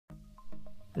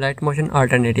Alight Motion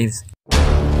Alternatives.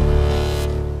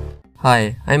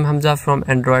 Hi, I'm Hamza from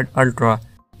Android Ultra.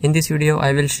 In this video,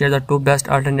 I will share the two best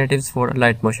alternatives for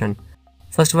Alight Motion.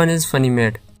 First one is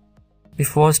Funimate.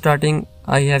 Before starting,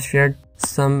 I have shared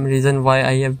some reason why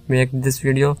I have made this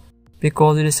video,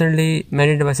 because recently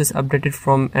many devices updated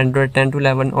from Android 10 to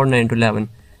 11 or 9 to 11,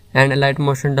 and Alight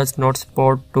Motion does not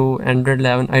support to Android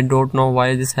 11. I don't know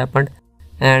why this happened,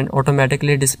 and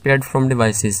automatically displayed from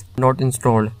devices not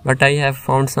installed, but I have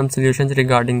found some solutions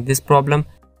regarding this problem.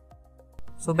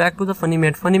 So back to the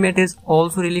Funimate. Funimate is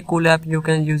also really cool app. You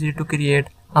can use it to create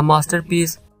a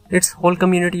masterpiece. Its whole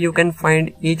community, you can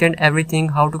find each and everything,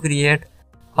 how to create,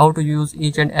 how to use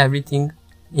each and everything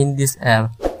in this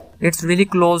app. It's really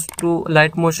close to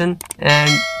Alight Motion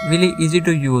and really easy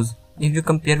to use if you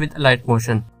compare with Alight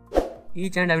Motion.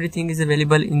 Each and everything is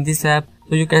available in this app,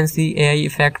 so you can see AI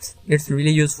effects. It's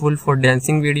really useful for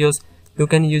dancing videos. You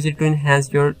can use it to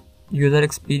enhance your user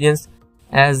experience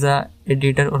as a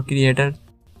editor or creator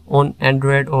on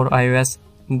Android or iOS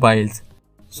mobiles.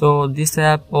 So this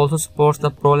app also supports the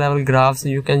pro level graphs.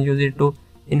 You can use it to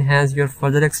enhance your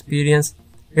further experience.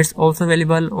 It's also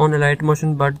available on Alight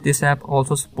Motion, but this app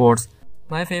also supports.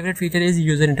 My favorite feature is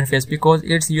user interface, because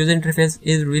its user interface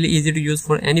is really easy to use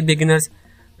for any beginners.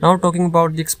 Now talking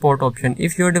about the export option.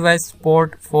 If your device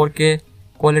support 4K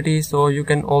quality, so you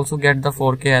can also get the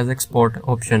 4K as export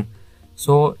option.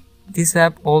 So this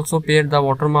app also paired the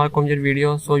watermark on your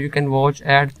video, so you can watch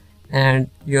ads and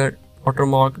your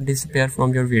watermark disappear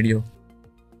from your video.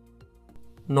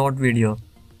 Note video.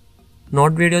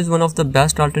 Note video is one of the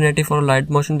best alternative for Alight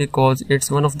Motion, because it's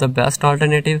one of the best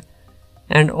alternative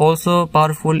and also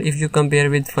powerful if you compare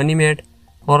with Funimate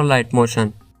or Alight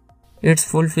Motion. It's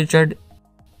full featured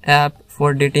app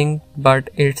for editing, but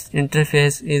its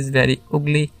interface is very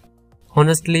ugly.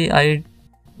 Honestly, I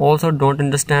also don't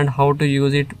understand how to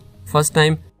use it. First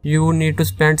time you need to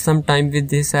spend some time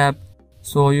with this app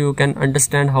so you can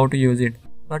understand how to use it,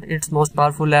 but it's most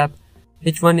powerful app.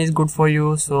 Which one is good for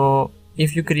you? So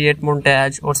if you create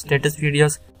montage or status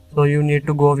videos, so you need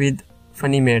to go with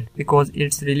Funimate, because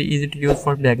it's really easy to use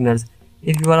for beginners.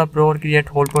 If you are a pro or create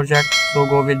whole project, so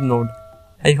go with Node.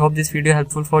 I hope this video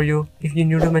helpful for you. If you're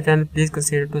new to my channel, please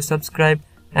consider to subscribe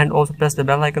and also press the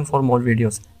bell icon for more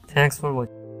videos. Thanks for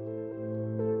watching.